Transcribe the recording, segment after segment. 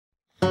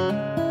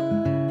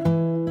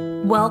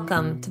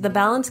Welcome to the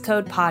Balance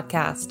Code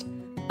podcast,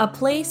 a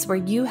place where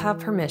you have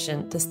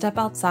permission to step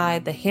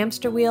outside the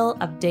hamster wheel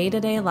of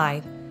day-to-day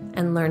life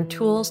and learn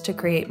tools to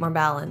create more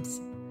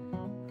balance.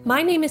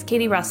 My name is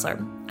Katie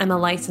Ressler. I'm a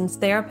licensed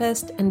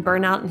therapist and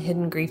burnout and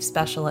hidden grief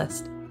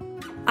specialist.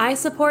 I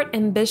support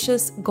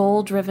ambitious,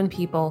 goal-driven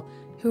people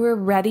who are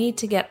ready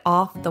to get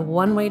off the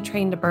one-way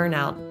train to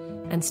burnout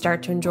and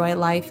start to enjoy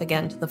life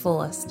again to the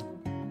fullest.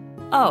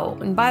 Oh,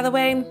 and by the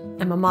way,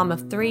 I'm a mom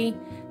of 3,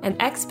 an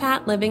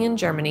expat living in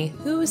Germany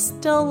who is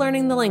still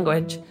learning the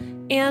language,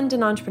 and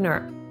an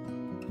entrepreneur.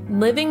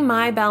 Living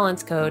my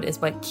balance code is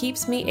what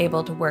keeps me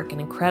able to work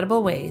in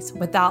incredible ways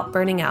without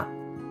burning out.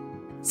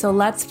 So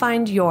let's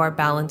find your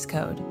balance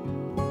code.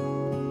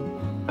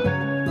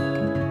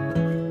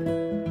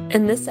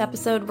 In this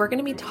episode, we're going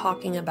to be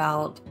talking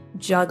about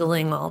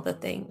juggling all the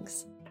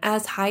things.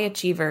 As high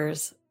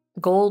achievers,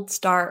 gold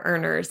star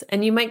earners,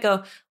 and you might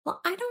go, well,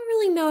 I don't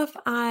really know if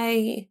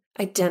I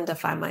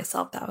identify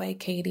myself that way,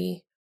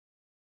 Katie.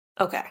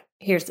 Okay,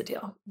 here's the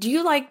deal. Do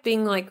you like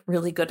being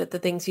really good at the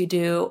things you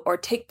do, or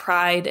take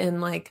pride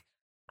in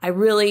I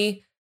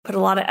really put a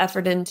lot of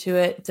effort into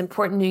it? It's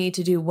important to me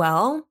to do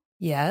well.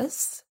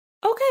 Yes.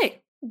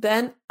 Okay,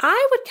 then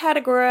I would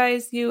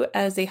categorize you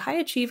as a high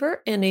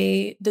achiever and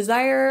a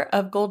desire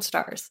of gold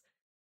stars.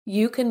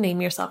 You can name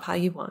yourself how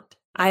you want.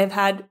 I have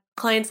had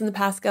clients in the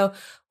past go,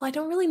 well, I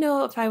don't really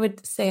know if I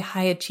would say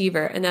high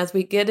achiever. And as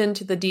we get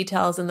into the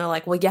details and they're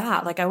like, well,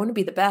 yeah, I want to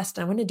be the best.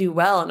 And I want to do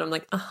well. And I'm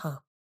like,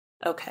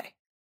 okay.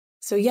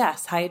 So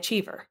yes, high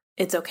achiever.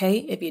 It's okay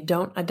if you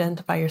don't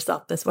identify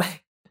yourself this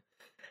way.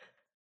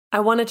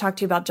 I want to talk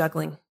to you about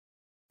juggling.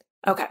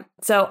 Okay.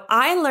 So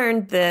I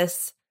learned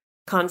this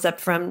concept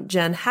from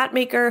Jen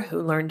Hatmaker,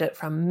 who learned it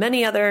from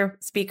many other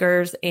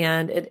speakers.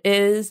 And it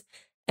is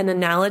an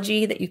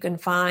analogy that you can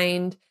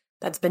find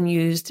that's been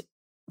used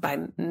by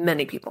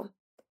many people.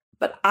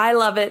 But I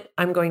love it.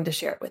 I'm going to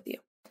share it with you.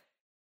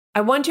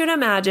 I want you to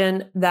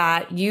imagine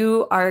that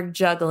you are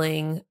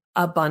juggling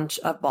a bunch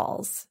of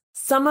balls.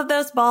 Some of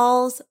those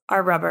balls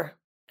are rubber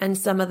and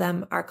some of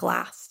them are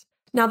glass.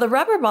 Now, the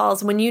rubber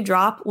balls, when you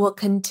drop, will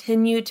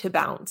continue to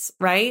bounce,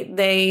 right?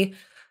 They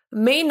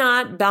may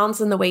not bounce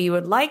in the way you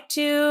would like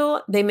to.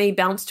 They may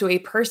bounce to a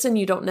person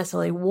you don't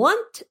necessarily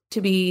want to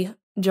be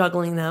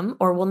juggling them,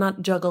 or will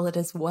not juggle it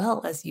as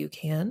well as you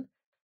can,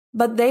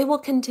 but they will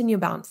continue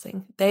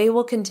bouncing. They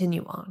will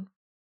continue on.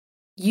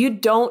 You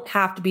don't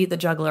have to be the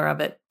juggler of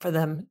it for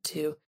them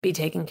to be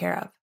taken care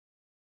of.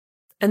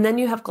 And then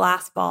you have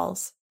glass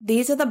balls.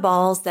 These are the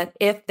balls that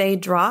if they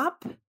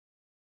drop,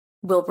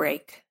 will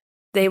break.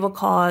 They will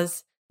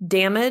cause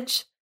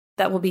damage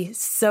that will be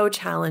so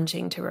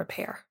challenging to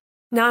repair.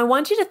 Now, I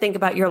want you to think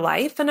about your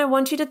life, and I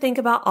want you to think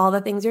about all the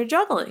things you're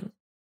juggling.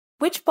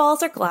 Which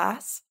balls are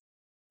glass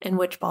and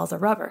which balls are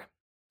rubber?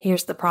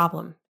 Here's the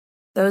problem.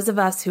 Those of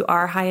us who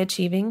are high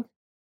achieving,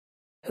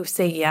 who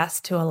say yes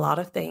to a lot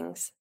of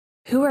things,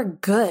 who are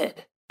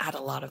good at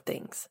a lot of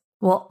things,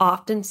 will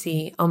often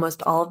see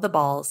almost all of the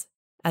balls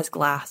as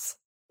glass.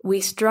 We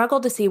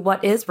struggle to see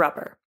what is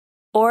rubber,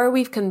 or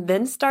we've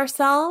convinced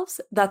ourselves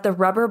that the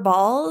rubber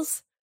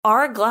balls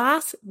are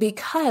glass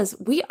because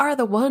we are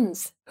the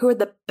ones who are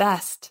the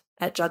best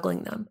at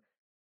juggling them.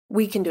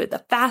 We can do it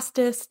the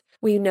fastest.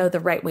 We know the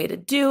right way to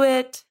do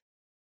it.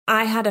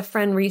 I had a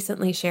friend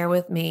recently share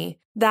with me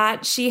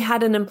that she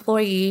had an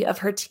employee of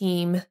her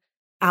team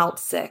out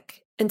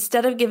sick.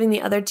 Instead of giving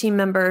the other team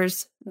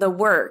members the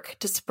work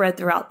to spread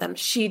throughout them,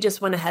 she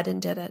just went ahead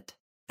and did it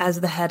as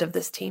the head of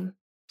this team.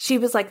 She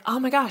was like, oh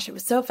my gosh, it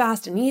was so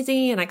fast and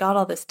easy and I got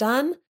all this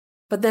done.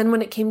 But then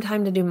when it came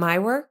time to do my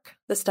work,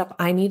 the stuff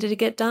I needed to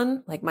get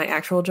done, like my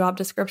actual job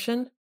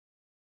description,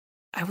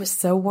 I was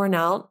so worn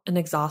out and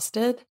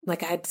exhausted. I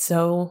had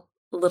so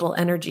little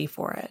energy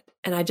for it.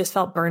 And I just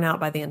felt burnout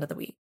by the end of the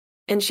week.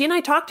 And she and I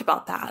talked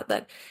about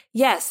that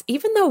yes,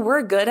 even though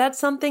we're good at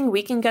something,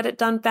 we can get it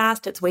done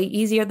fast. It's way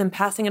easier than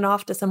passing it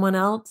off to someone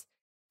else.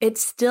 It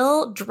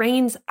still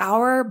drains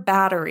our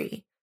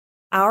battery,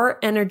 our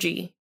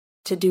energy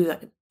to do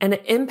it. And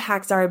it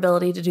impacts our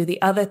ability to do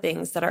the other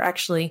things that are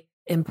actually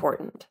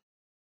important.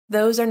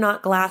 Those are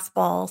not glass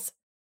balls.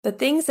 The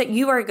things that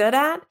you are good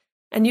at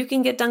and you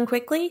can get done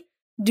quickly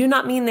do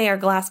not mean they are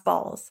glass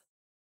balls.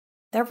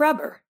 They're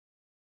rubber.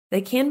 They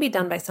can be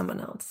done by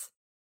someone else.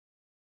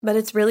 But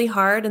it's really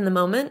hard in the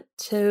moment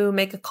to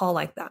make a call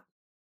like that.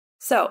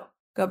 So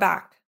go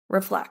back,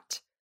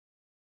 reflect.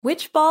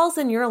 Which balls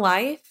in your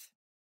life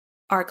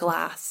are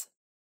glass?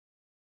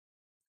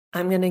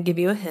 I'm going to give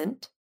you a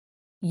hint.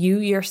 You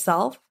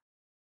yourself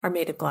are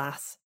made of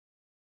glass.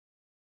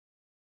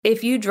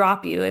 If you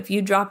dropped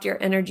your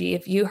energy,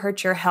 if you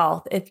hurt your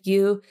health, if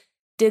you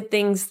did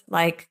things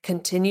like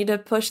continue to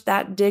push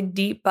that dig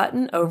deep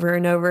button over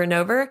and over and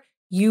over,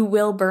 you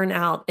will burn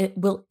out. It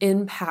will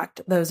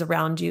impact those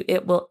around you.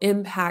 It will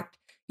impact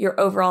your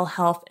overall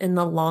health in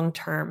the long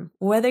term.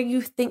 Whether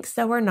you think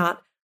so or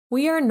not,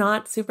 we are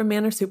not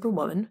Superman or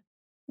Superwoman.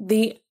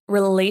 The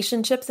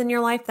relationships in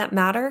your life that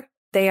matter,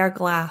 they are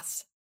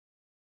glass.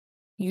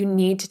 You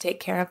need to take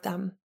care of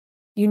them.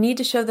 You need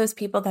to show those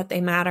people that they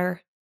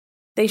matter.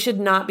 They should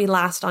not be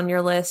last on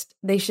your list.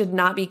 They should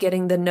not be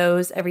getting the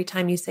no's every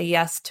time you say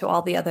yes to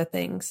all the other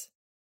things.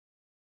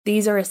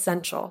 These are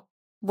essential.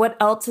 What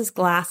else is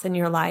glass in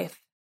your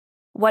life?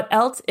 What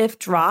else, if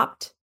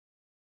dropped,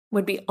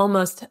 would be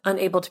almost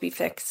unable to be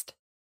fixed?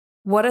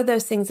 What are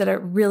those things that are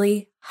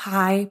really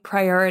high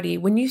priority?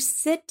 When you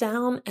sit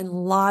down and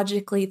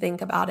logically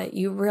think about it,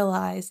 you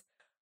realize,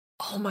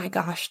 oh my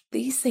gosh,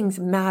 these things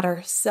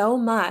matter so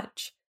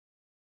much,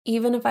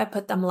 even if I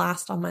put them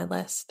last on my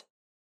list.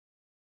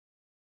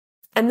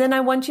 And then I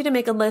want you to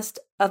make a list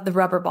of the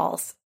rubber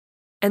balls,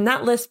 and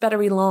that list better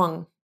be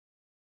long.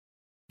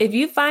 If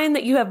you find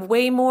that you have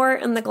way more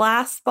in the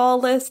glass ball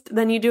list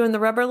than you do in the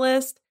rubber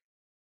list,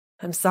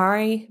 I'm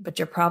sorry, but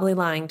you're probably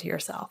lying to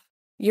yourself.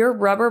 Your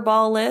rubber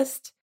ball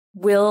list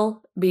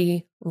will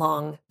be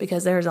long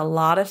because there's a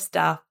lot of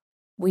stuff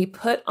we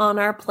put on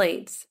our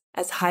plates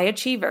as high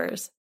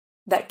achievers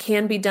that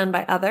can be done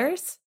by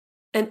others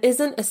and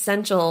isn't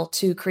essential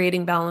to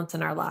creating balance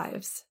in our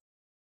lives.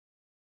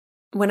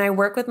 When I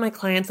work with my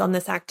clients on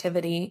this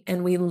activity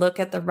and we look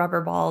at the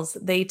rubber balls,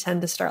 they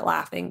tend to start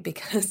laughing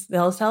because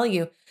they'll tell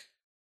you,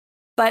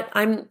 but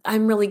I'm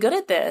really good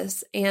at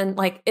this. And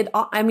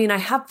I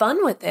have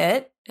fun with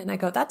it. And I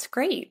go, that's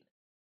great.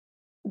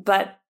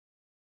 But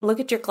look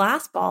at your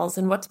glass balls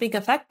and what's being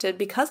affected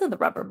because of the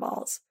rubber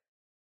balls.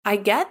 I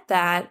get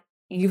that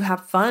you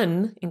have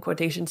fun, in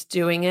quotations,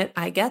 doing it.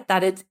 I get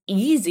that it's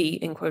easy,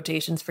 in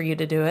quotations, for you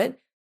to do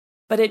it.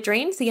 But it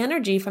drains the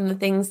energy from the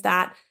things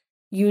that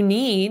you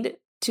need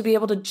to be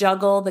able to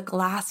juggle the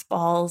glass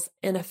balls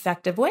in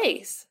effective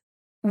ways.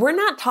 We're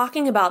not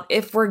talking about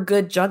if we're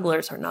good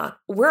jugglers or not.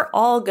 We're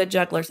all good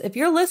jugglers. If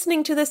you're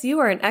listening to this, you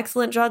are an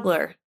excellent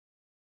juggler.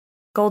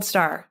 Gold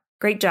star.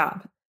 Great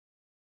job.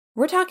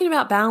 We're talking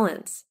about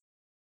balance.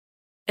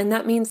 And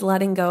that means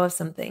letting go of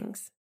some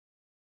things.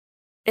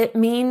 It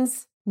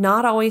means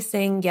not always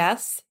saying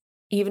yes,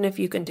 even if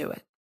you can do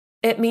it.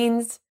 It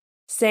means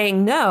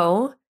saying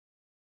no,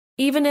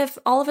 even if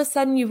all of a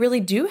sudden you really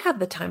do have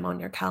the time on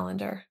your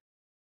calendar.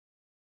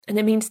 And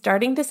it means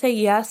starting to say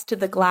yes to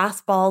the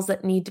glass balls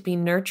that need to be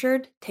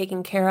nurtured,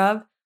 taken care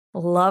of,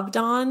 loved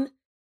on,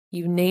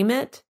 you name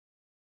it,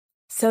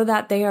 so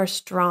that they are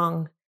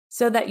strong,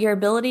 so that your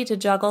ability to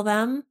juggle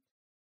them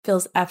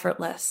feels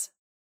effortless.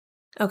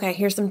 Okay,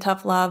 here's some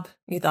tough love.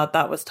 You thought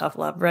that was tough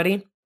love.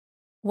 Ready?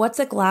 What's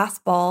a glass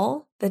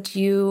ball that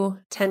you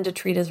tend to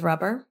treat as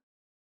rubber?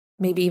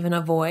 Maybe even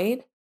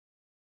avoid?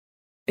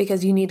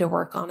 Because you need to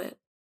work on it.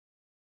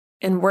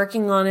 And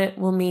working on it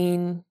will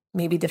mean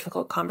maybe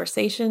difficult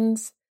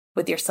conversations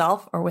with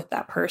yourself or with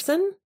that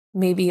person.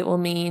 Maybe it will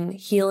mean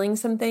healing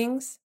some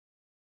things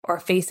or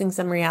facing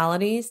some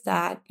realities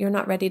that you're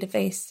not ready to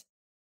face.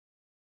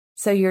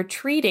 So you're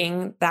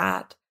treating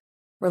that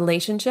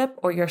relationship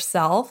or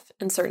yourself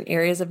in certain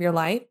areas of your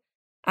life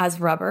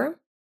as rubber.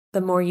 The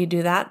more you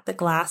do that, the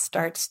glass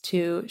starts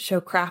to show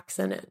cracks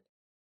in it,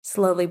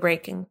 slowly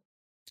breaking.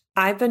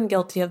 I've been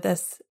guilty of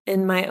this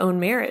in my own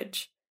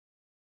marriage.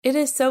 It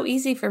is so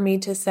easy for me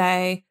to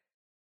say,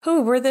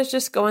 we're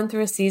just going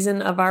through a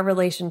season of our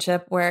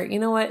relationship where, you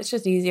know what, it's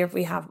just easier if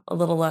we have a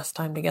little less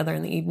time together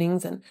in the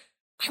evenings. And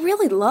I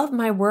really love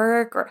my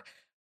work or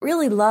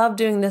really love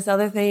doing this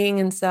other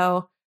thing. And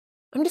so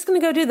I'm just going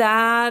to go do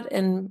that.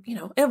 And,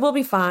 it will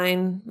be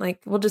fine.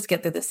 We'll just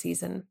get through this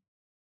season.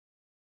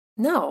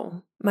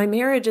 No, my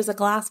marriage is a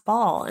glass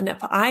ball. And if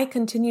I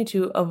continue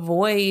to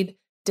avoid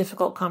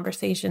difficult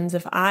conversations,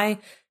 if I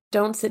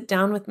don't sit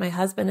down with my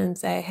husband and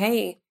say,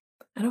 hey,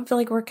 I don't feel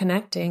like we're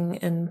connecting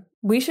and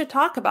we should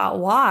talk about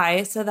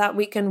why so that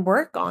we can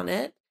work on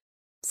it.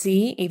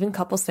 See, even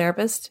couples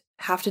therapists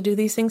have to do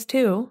these things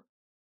too.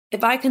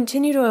 If I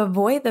continue to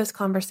avoid those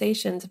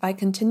conversations, if I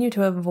continue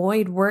to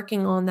avoid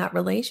working on that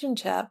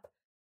relationship,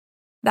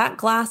 that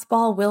glass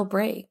ball will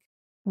break.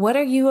 What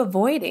are you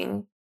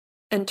avoiding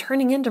and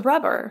turning into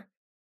rubber?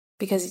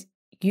 Because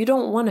you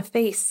don't want to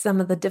face some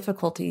of the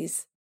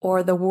difficulties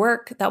or the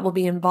work that will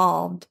be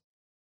involved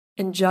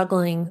in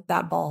juggling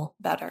that ball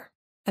better.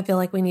 I feel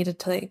like we need to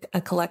take a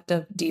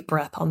collective deep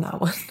breath on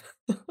that one.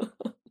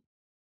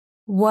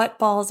 What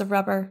balls are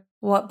rubber?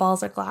 What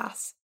balls are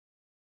glass?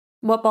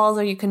 What balls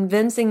are you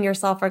convincing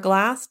yourself are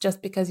glass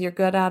just because you're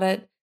good at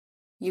it,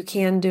 you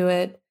can do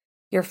it,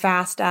 you're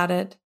fast at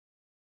it,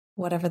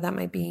 whatever that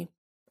might be?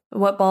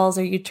 What balls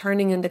are you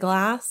turning into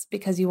glass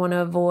because you want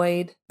to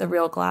avoid the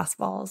real glass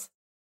balls?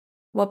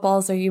 What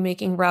balls are you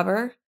making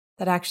rubber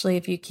that actually,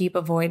 if you keep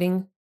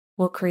avoiding,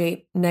 will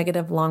create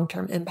negative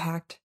long-term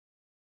impact?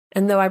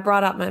 And though I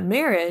brought up my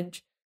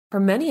marriage, for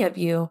many of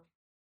you,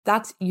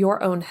 that's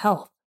your own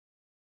health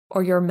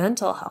or your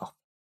mental health.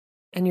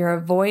 And you're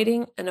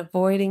avoiding and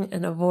avoiding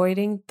and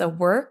avoiding the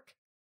work,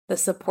 the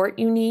support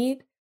you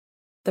need,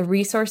 the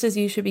resources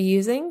you should be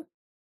using,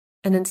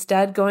 and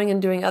instead going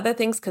and doing other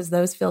things because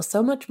those feel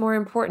so much more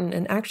important.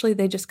 And actually,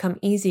 they just come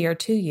easier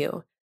to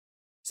you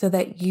so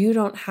that you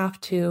don't have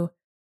to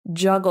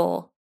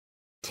juggle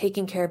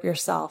taking care of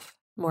yourself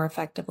more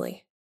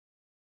effectively.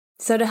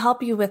 So to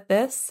help you with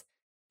this,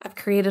 I've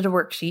created a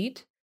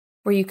worksheet.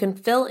 where you can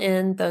fill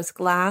in those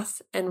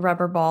glass and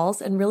rubber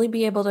balls and really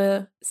be able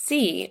to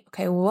see,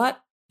 okay,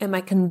 what am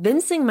I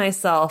convincing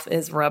myself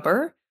is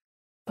rubber,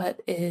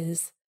 but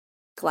is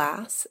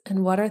glass?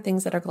 And what are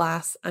things that are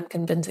glass I'm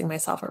convincing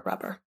myself are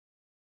rubber?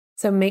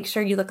 So make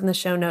sure you look in the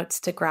show notes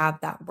to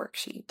grab that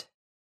worksheet.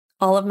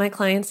 All of my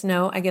clients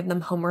know I give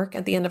them homework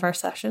at the end of our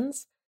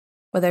sessions,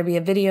 whether it be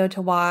a video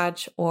to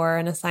watch or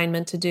an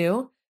assignment to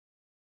do.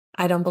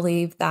 I don't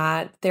believe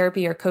that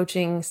therapy or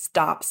coaching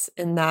stops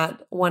in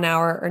that 1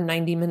 hour or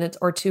 90 minutes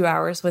or 2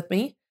 hours with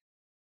me.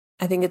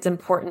 I think it's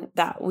important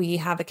that we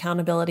have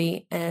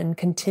accountability and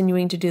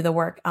continuing to do the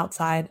work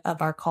outside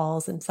of our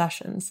calls and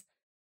sessions.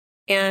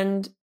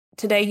 And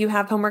today you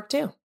have homework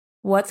too.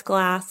 What's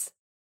glass?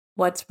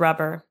 What's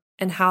rubber?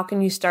 And how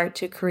can you start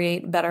to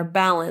create better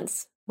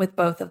balance with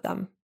both of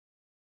them?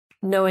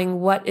 Knowing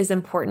what is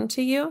important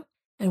to you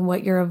and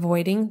what you're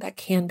avoiding that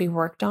can be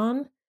worked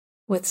on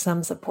with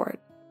some support.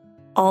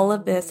 All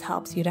of this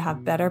helps you to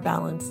have better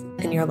balance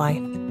in your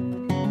life.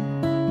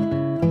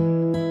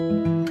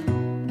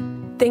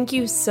 Thank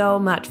you so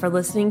much for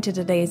listening to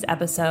today's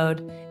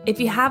episode. If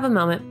you have a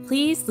moment,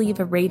 please leave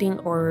a rating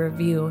or a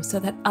review so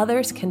that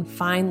others can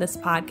find this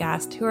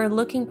podcast who are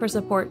looking for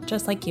support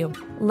just like you.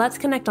 Let's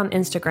connect on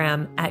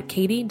Instagram at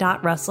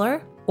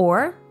katie.russler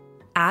or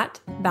at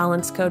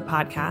Balance Code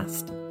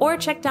Podcast, or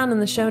check down in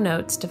the show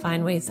notes to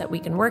find ways that we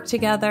can work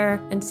together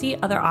and see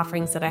other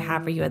offerings that I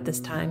have for you at this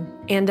time.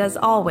 And as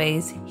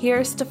always,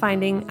 here's to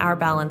finding our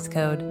balance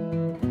code.